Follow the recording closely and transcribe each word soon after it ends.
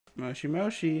Moshi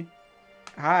Moshi.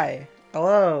 Hi.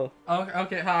 Hello.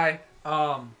 Okay, hi.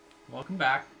 Welcome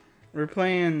back. We're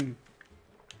playing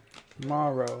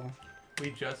Morrow.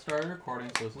 We just started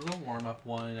recording, so this is a warm-up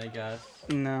one, I guess.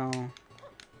 No.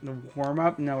 The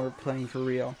warm-up? No, we're playing for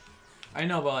real. I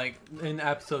know, but like, in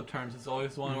episode terms, it's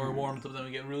always one where we're warmed up, then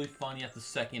we get really funny at the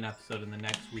second episode in the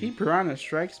next week. Pete Piranha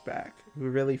Strikes Back. We're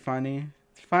really funny.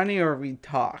 It's funny or we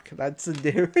talk. That's the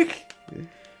difference.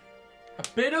 A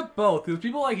bit of both, because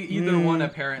people like either one,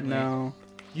 apparently. No.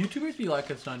 YouTubers be like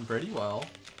it's done pretty well.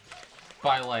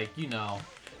 By like, you know,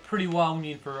 pretty well, I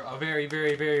mean for a very,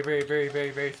 very, very, very, very, very,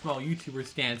 very small YouTuber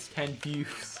stands 10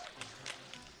 views.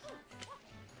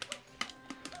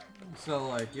 So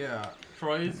like, yeah,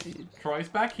 Troy's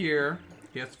back here.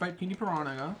 He has to fight Petey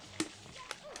Piranha.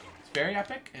 It's very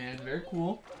epic and very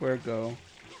cool. Where go?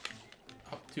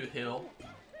 Up to a hill.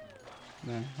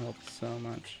 That helps so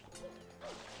much.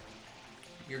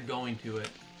 You're going to it.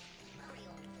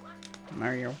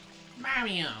 Mario.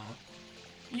 Mario!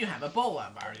 You have Ebola,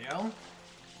 Mario.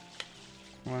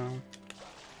 Wow.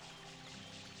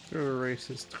 You're a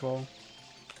racist, Cole.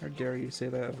 How dare you say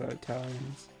that about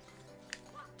Italians?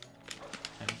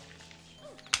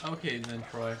 Okay then,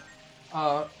 Troy.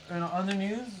 And on the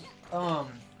news,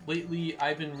 lately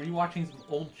I've been rewatching some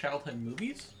old childhood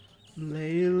movies.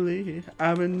 Lately,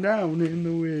 I've been down in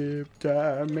the whip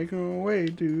tide, making my way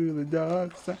to the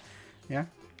dark side. Yeah?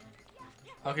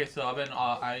 Okay, so I've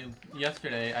been,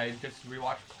 yesterday I just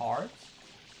rewatched Cars.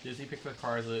 Disney Pixar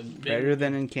Cars. Better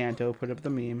than Encanto, put up the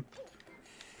meme.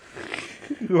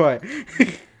 What?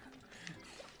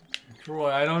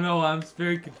 Troy, I don't know, I'm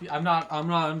very confused. I'm not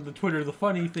on the Twitter the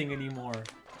funny thing anymore.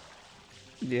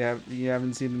 Yeah, you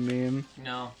haven't seen the meme?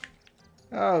 No.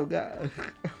 Oh, God.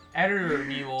 Editor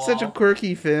me will. Such a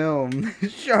quirky film.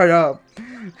 Shut up.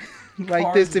 Like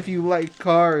Cars. this if you like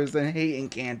Cars and hate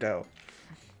Encanto.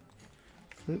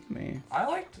 Flip me. I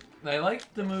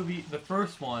liked the movie, the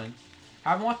first one.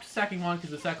 I haven't watched the second one because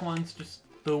the second one's just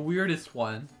the weirdest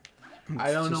one.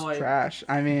 I don't know. Trash.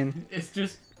 I mean, It's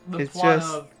just the it's plot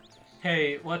just- of,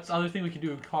 hey, what's the other thing we can do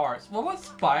with Cars? Well, what's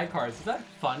Spy Cars? Is that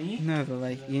funny? no, but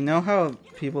like, you know how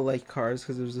people like Cars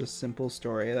because it was a simple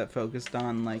story that focused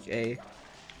on like a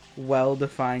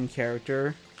well-defined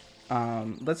character.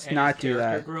 Let's And not its do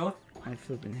character that. growth? I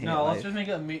flipping hate No, life. let's just make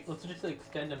it. Let's just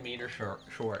extend a meter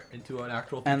short into an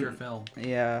actual And- feature film.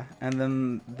 Yeah, and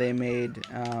then they made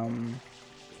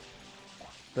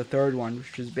the third one,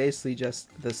 which was basically just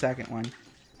the second one.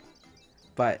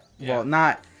 But Yeah. well,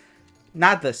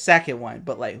 not the second one,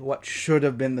 but like what should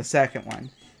have been the second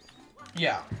one.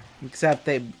 Yeah, Except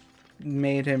they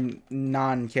made him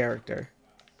non-character.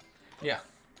 yeah.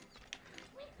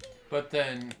 But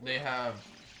then they have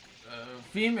a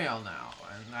female now,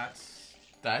 and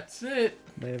that's it.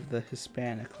 They have the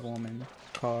Hispanic woman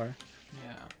car.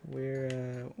 Yeah.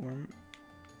 We're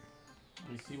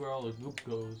You see where all the goop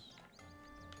goes.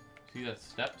 See that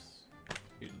steps?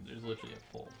 There's literally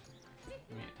a pole.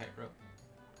 Give me a tightrope.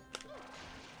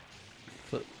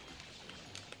 flip.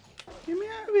 Get me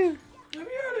out of here. Let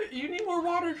me out of it. You need more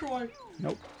water, Troy.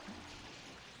 Nope.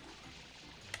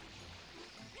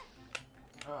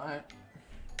 Alright.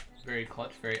 Very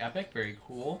clutch, very epic, very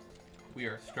cool. We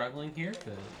are struggling here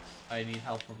because I need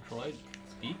help from Troy.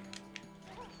 Speak.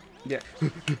 Yeah.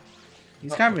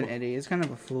 He's kind of an idiot. He's kind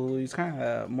of a fool. He's kind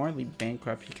of morally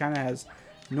bankrupt. He kind of has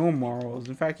no morals.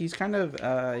 In fact, he's kind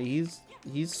of he's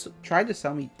tried to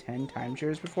sell me 10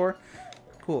 timeshares before.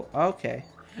 Cool. Okay.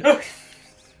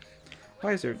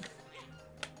 Why is there?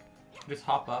 Just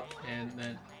hop up and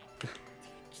then.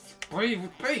 Wait!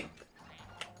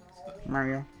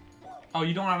 Mario? Oh,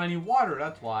 you don't have any water,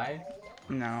 that's why.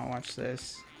 No. Watch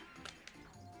this.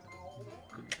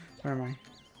 Where am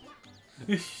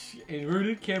I?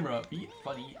 Inverted camera, be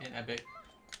funny and epic.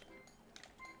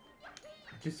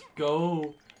 Just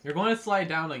go. You're going to slide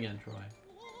down again,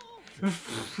 Troy.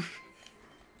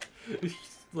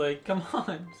 Like, come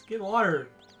on, just get water.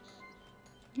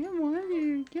 Get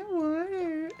water. Get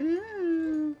water.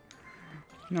 Ooh.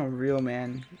 No, real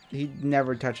man. He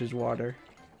never touches water.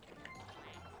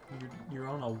 You're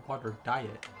on a water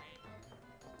diet.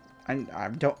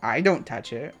 I don't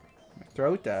touch it. My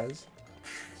throat does.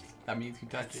 That means you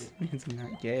touch it. Means I'm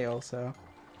not gay. Also,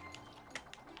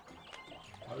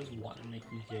 How does water make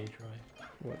you gay, Troy?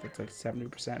 what? That's like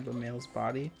 70% of a male's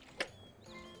body.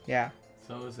 Yeah.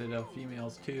 So is it of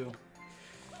females too?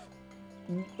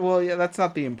 Well, yeah, that's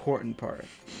not the important part.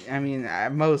 I mean,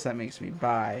 at most that makes me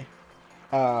bi,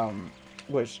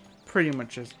 which pretty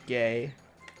much just gay.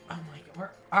 Oh my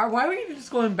god. Why are we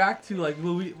just going back to like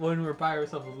when we were by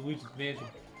ourselves with Luigi's Mansion?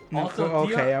 No, Also,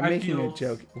 okay, I'm I making feel a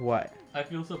joke. What? I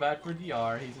feel so bad for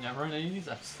DR. He's never in any of these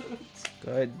episodes.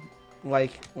 Good.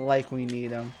 Like we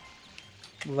need him.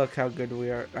 Look how good we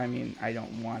are. I mean, I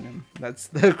don't want him. That's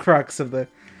the crux of the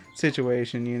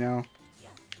situation, you know.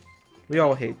 We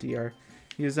all hate DR.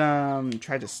 He's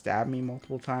tried to stab me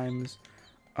multiple times.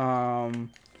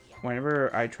 Whenever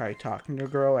I try talking to a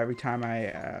girl, every time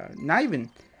I not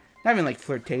even like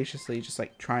flirtatiously, just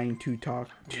like trying to talk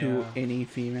to any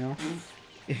female.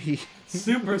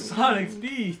 Supersonic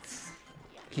speeds.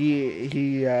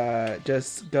 He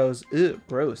just goes, ugh,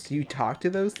 gross. You talk to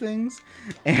those things,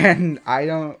 and I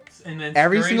don't. And then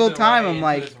every single time I'm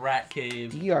like, his rat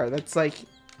cave. DR, that's like,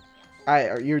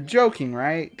 you're joking,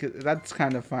 right? 'Cause that's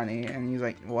kind of funny. And he's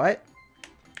like, what?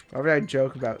 Why would I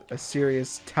joke about a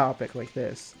serious topic like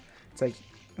this? It's like,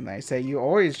 and I say, you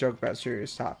always joke about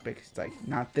serious topics. It's like,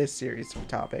 not this serious of a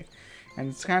topic. And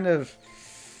it's kind of,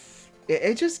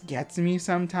 it just gets me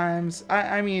sometimes.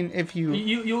 I mean, if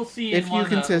you'll see if in one you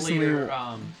consistently of the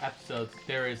later episodes,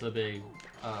 there is a big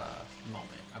moment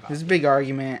about there's a big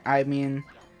argument. I mean,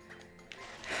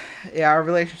 yeah, our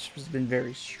relationship has been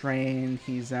very strained.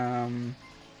 He's Oh,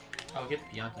 get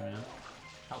Beyonce, man.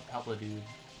 Help the dude.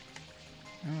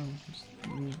 oh, just,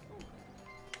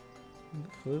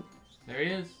 flip. There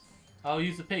he is. I'll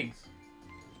use the pigs.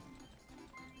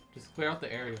 Just clear out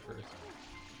the area first.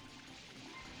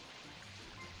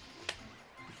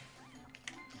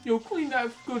 Yo, clean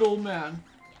that good old man.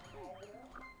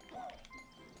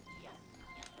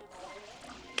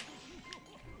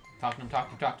 Talk to him, talk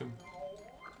to him, talk to him.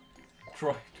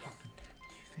 Troy, talk to him.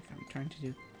 I think I'm trying to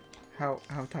do how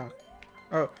talk.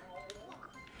 Oh.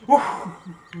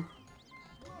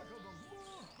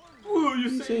 Ooh,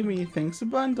 You saved me. Thanks a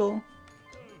bundle.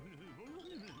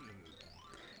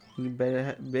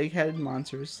 The big-headed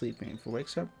monster is sleeping. If it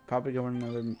wakes up, probably go on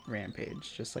another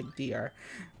rampage, just like DR.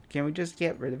 Can we just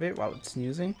get rid of it while it's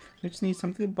snoozing? We just need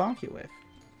something to bonk it with.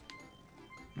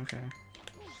 Okay.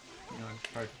 You know, it's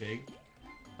part pig.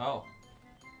 Oh.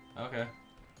 Okay.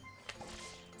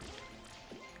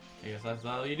 I guess that's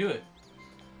how you do it.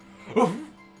 You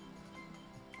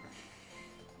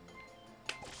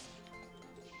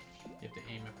have to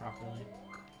aim it properly.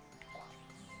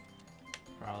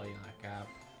 Probably in that gap.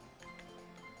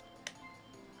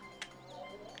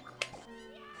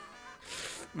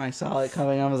 I saw it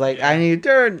coming. I was like, I need to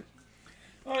turn.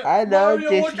 I love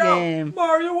this game.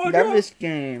 Mario, watch Love out! this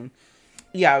game.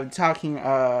 Yeah, talking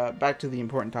back to the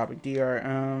important topic, DR.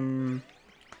 You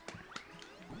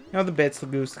know, the bits, the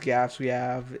goose, the gaffs we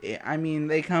have. I mean,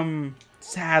 they come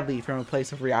sadly from a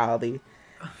place of reality.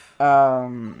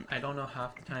 I don't know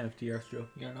half the time if DR's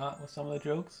joking or not with some of the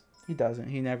jokes. He doesn't.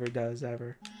 He never does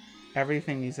ever.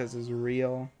 Everything he says is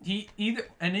real.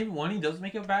 And even when he does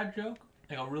make a bad joke,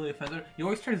 like a really offensive, he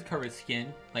always tries to cover his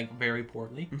skin like very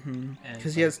poorly.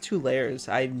 Because he has 2 layers.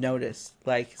 I've noticed.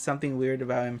 Like something weird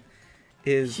about him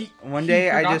is one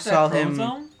day I just saw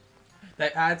him.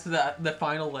 That adds to the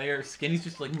final layer of skin. He's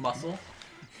just like muscle.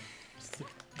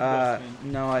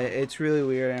 No, it's really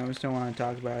weird. I just don't want to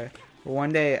talk about it. But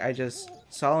one day I just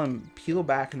saw him peel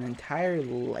back an entire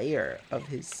layer of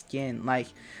his skin, like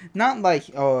not like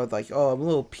I'm a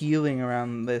little peeling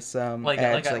around this edge,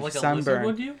 like sunburn. A lizard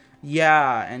would you?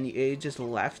 Yeah, and it just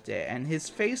left it, and his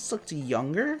face looked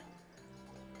younger.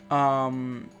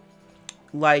 Like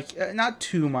not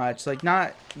too much, like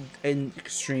not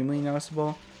extremely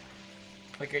noticeable.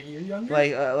 Like a year younger?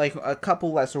 Like a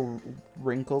couple less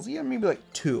wrinkles, yeah, maybe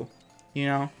like 2, you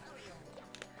know.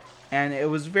 And it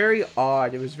was very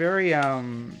odd. It was very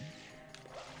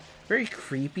very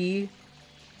creepy,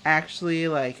 actually.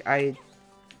 Like I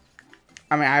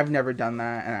mean, I've never done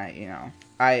that, and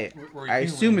I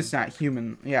assume it's not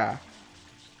human. Yeah.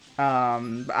 But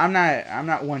I'm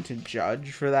not one to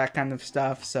judge for that kind of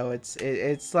stuff. So it's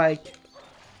like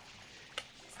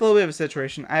it's a little bit of a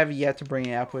situation. I have yet to bring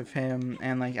it up with him,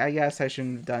 and like I guess I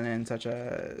shouldn't have done it in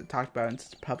talked about it in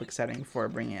such a public setting before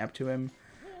bringing it up to him.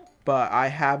 But I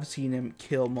have seen him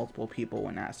kill multiple people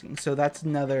when asking. So that's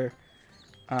another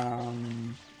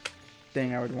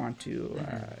thing I would want to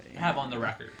have on the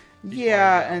record.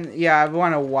 Yeah, and I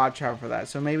want to watch out for that.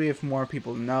 So maybe if more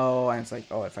people know, and it's like,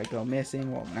 oh, if I go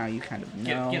missing, well, now you kind of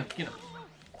know. Get him.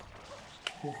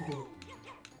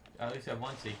 At least have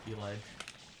one safety ledge.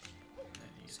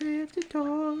 Safety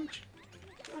torch.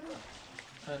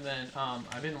 And then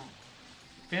I've been.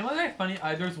 Family Guy funny.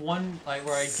 There's one like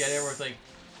where I get it where it's like,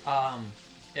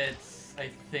 it's I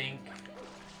think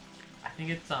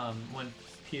it's when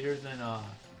Peter's in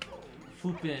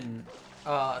flipping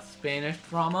Spanish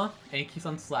drama and he keeps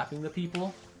on slapping the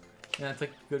people, and that's like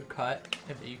a good cut.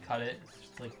 If you cut it, it's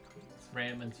just like it's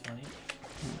random and it's funny.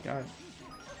 Oh my God,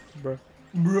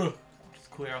 bro.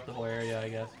 clear out the whole area, I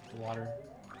guess. The water.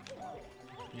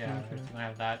 Yeah, Okay. it's gonna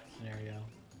have that scenario.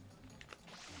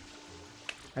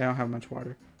 I don't have much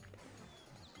water.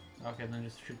 Okay, then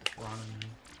just shoot the piranha then.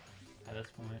 At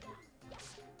this point.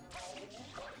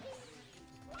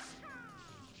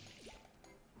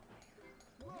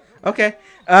 Okay.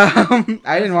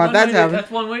 I didn't want that to happen. That's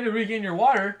one way to regain your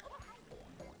water.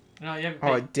 No, you haven't.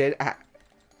 Oh, it did. Oh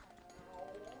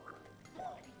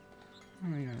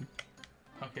my god.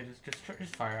 Okay,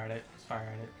 just fire at it. Just fire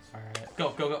at it. Just fire at it. Go,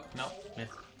 go, go. No, miss.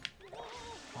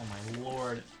 Oh my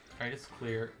lord. Alright, it's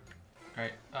clear.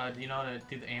 Alright, do you know how to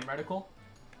do the aim reticle?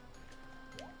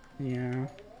 Yeah.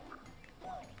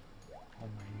 Oh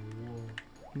my lord.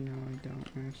 No, I don't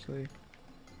actually.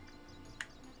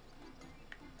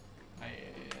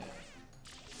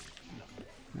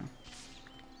 No.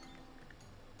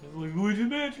 It's like Luigi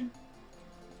Mansion.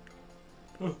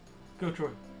 Oh, go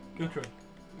Troy. Go Troy.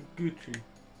 Gucci.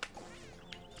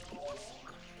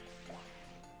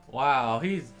 Wow,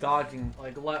 he's dodging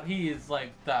like he is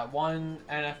like that one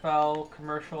NFL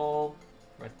commercial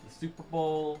for the Super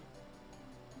Bowl.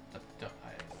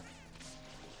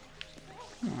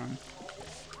 Come on.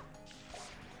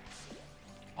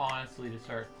 Honestly, to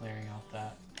start clearing out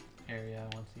that area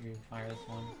once you fire this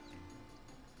one.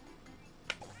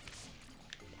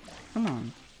 Come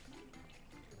on.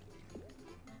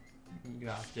 You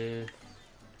got this.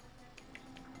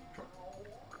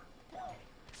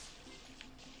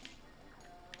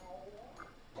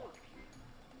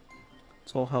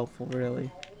 It's all helpful, really.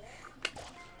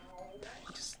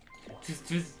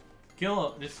 Just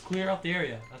kill it. Just clear out the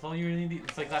area. That's all you really need.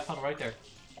 It's like that tunnel right there.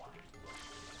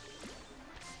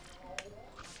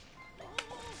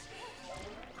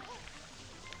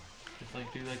 Just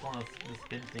like do like one of the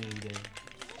spin thing you did.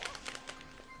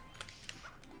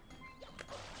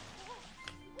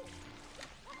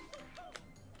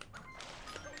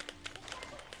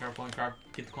 Carb.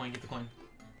 Get the coin, get the coin.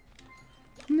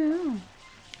 No.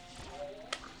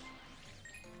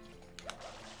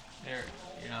 There,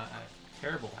 you're not at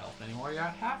terrible health anymore, you're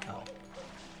at half health.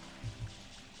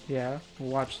 Yeah,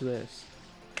 watch this.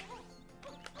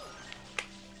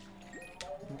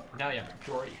 Now you have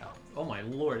majority health. Oh my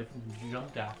lord, it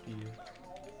jumped after you.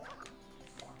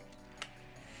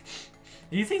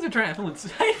 These things are trying to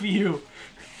snipe you!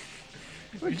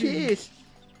 Oh jeez!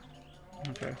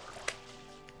 Okay.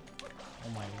 Oh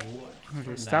my lord.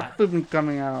 Okay, stop flipping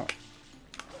coming out.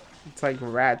 It's like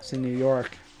rats in New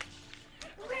York.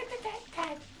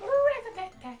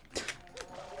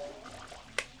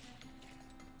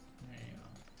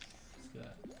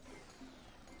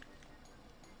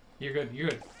 You're good, you're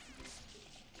good.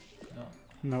 No.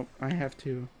 Nope, I have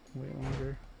to wait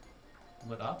longer.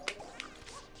 Lit up?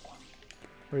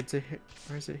 Where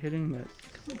is it hitting that?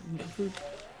 Come on, food.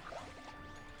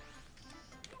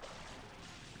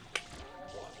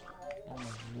 Oh my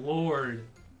lord.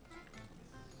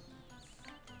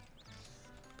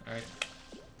 Alright.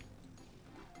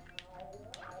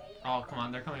 Oh, come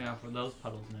on, they're coming out for those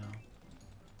puddles now.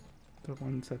 The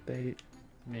ones that they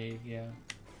made, yeah.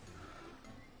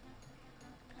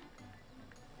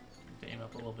 Aim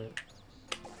up a little bit.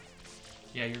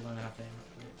 Yeah, you're gonna have to aim up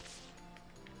a bit.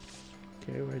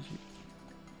 Okay, where'd you...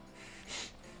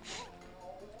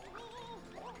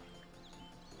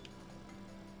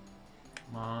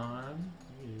 Come on.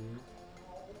 You.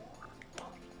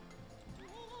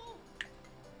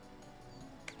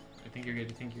 I think you're good.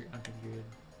 I think you're good.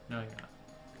 No, you're not.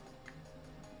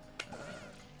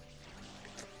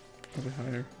 A bit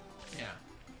higher. Yeah.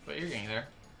 But you're getting there.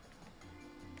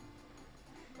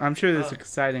 I'm sure that's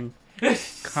exciting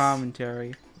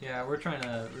commentary. Yeah, we're trying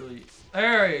to really...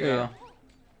 There you go.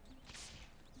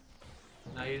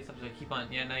 Now you just have to keep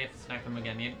on... Yeah, now you have to snipe him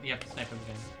again. You have to snipe him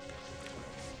again.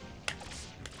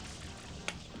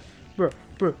 Bro.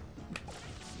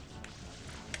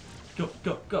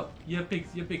 Go. You have pigs.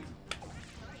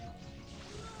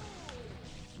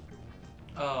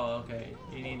 Oh, okay.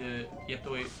 You have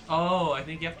to wait. Oh, I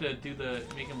think you have to do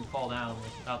make him fall down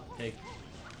without the take.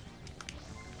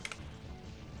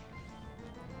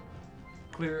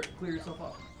 Clear yourself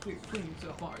up. Clean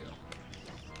yourself, Mario.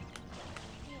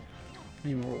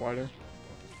 Need more water.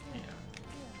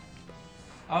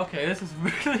 Yeah. Okay, this is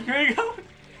really great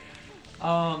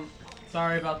going.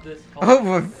 Sorry about this.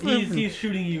 Oh, he's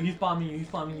shooting you. He's bombing you.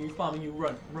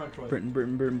 Run, Troy.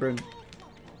 Britain.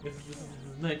 This is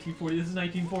 1940. This is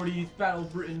 1940s Battle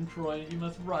Britain, Troy. You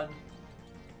must run.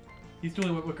 He's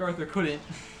doing what MacArthur couldn't.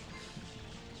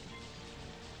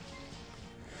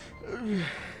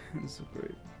 That's so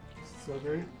great. So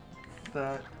great.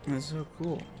 That's so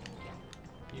cool.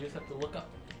 You just have to look up.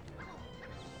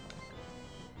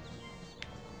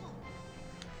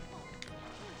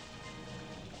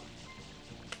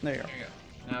 There you go. There you go.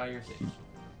 Now you're safe.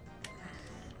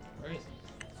 Where is he?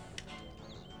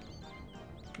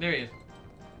 There he is.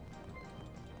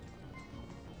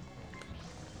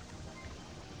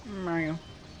 Mario.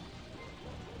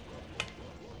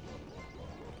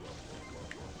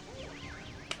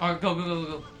 Alright,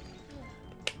 go.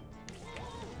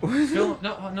 Fill,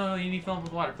 no, you need to fill him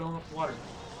with water. Fill him up with water.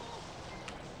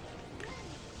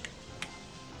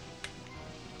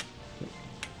 You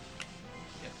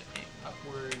have to aim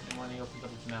upward and when he opens up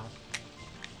his mouth.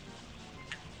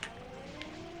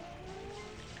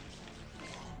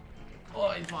 Oh,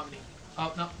 he's vomiting.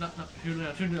 Oh, no.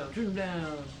 Shoot him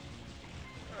down.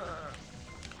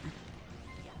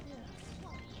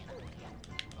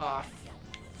 Ah,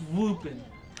 whooping.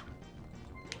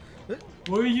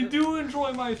 What are you doing,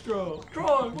 Troy Maestro?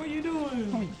 Troy, what are you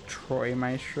doing? Oh, Troy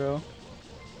Maestro.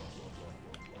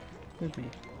 Could be.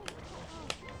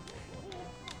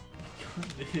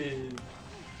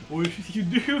 What are you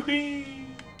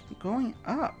doing? Going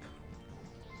up.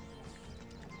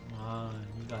 Come on,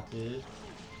 you got this.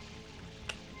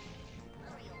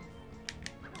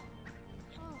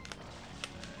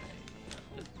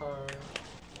 This part.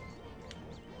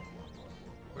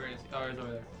 Where is he? Oh, he's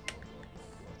over there.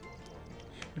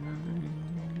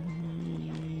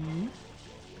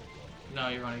 No,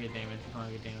 you're gonna get damaged. You're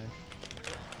gonna get damaged.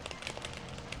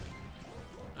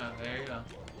 Oh, there you go.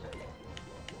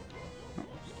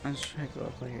 I'm just trying to go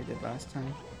up like I did last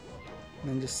time. And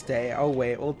then just stay. Oh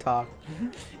wait, we'll talk.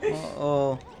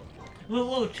 Oh.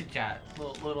 Little chit chat.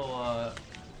 Little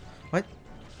What?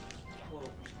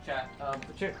 Little chat.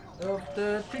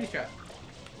 The treaty chat.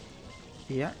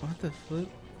 Yeah. What the flip?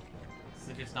 Is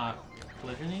it just not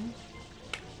collisioning?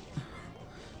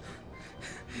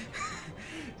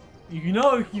 You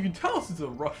know, you can tell this is a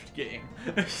rushed game.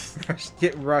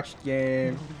 Rushed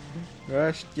game.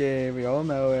 Rushed game. We all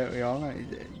know it. We all know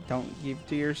it. Don't keep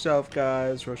to yourself,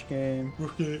 guys. Rush game.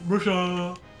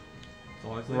 Russia.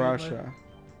 Russia.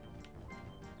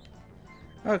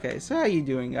 Okay, so how you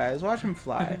doing, guys? Watch him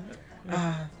fly.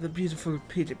 The beautiful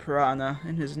Peter Piranha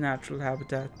in his natural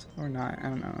habitat, or not? I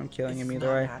don't know. I'm killing him either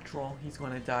way. Natural. He's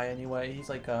gonna die anyway. He's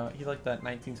like that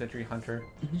 19th century hunter.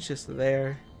 He's just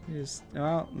there.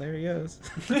 Well, there he goes.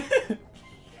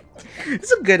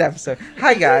 It's a good episode.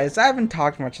 Hi guys, I haven't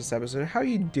talked much this episode. How are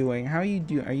you doing? How are you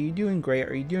doing? Are you doing great?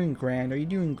 Are you doing grand? Are you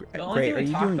doing great? Are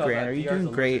you doing grand? Are you doing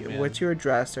great? What's your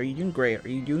address? Are you doing great? Are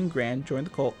you doing grand? Join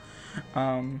the cult.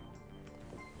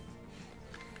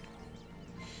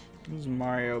 This is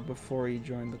Mario before he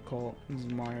joined the cult. This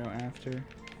is Mario after.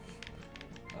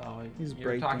 Oh, he's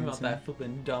you're talking about that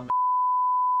flipping dumb.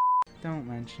 Don't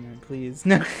mention it, please.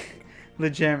 No,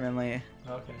 legitimately.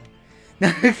 Okay.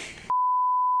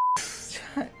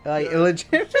 Like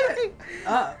legitimately.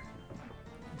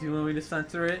 Do you want me to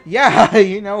censor it? Yeah,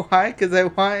 you know why? Because I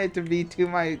want it to be to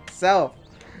myself.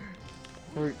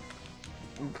 For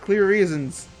clear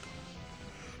reasons.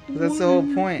 That's the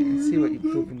whole point. See what you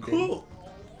flipping did. Cool.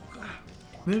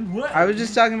 Then what? I was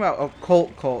just talking about a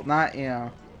cult, not, you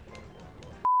know.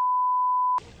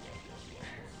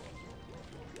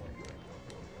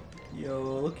 Yo,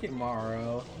 look at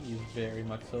Mario. He's very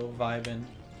much so vibing.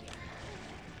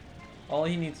 All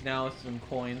he needs now is some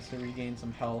coins to regain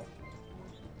some health.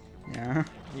 Yeah.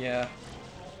 Yeah.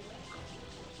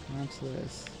 What's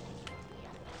this?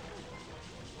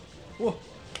 Whoa!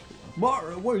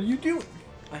 Mario, what are you doing?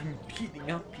 I'm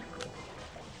beating up people.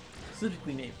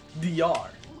 Specifically named DR.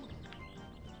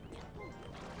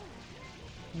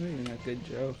 Not even a good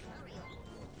joke.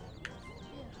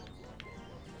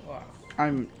 Wow.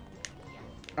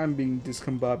 I'm being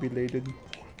discombobulated.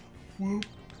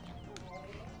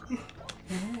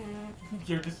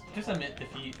 You're just admit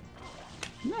defeat.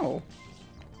 No.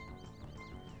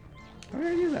 Why did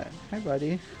I do that? Hi,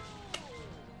 buddy.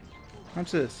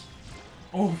 What's this?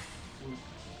 Oh,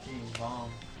 bomb.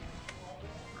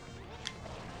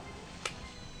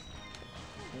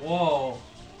 Whoa.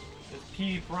 This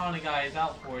P Piranha guy is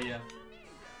out for you.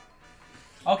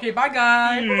 Okay, bye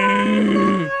guys.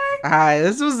 Hi,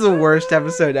 this was the worst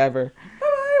episode ever.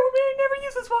 Bye. We may never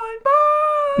use this one.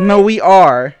 Bye. No, we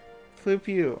are. Flip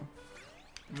you.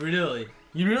 Really?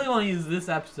 You really want to use this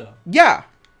episode? Yeah.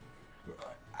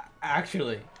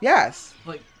 Actually. Yes.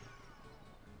 Like.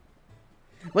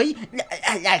 Wait,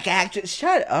 actually,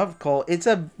 shut up, Cole. It's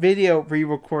a video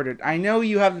re-recorded. I know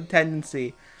you have the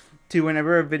tendency to,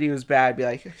 whenever a video is bad, be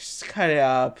like, just cut it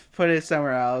up, put it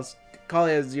somewhere else, call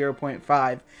it a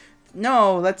 0.5.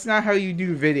 No, that's not how you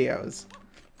do videos.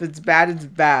 If it's bad, it's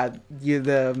bad.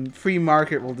 The free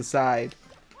market will decide.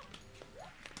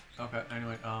 Okay,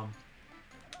 anyway,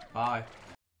 bye.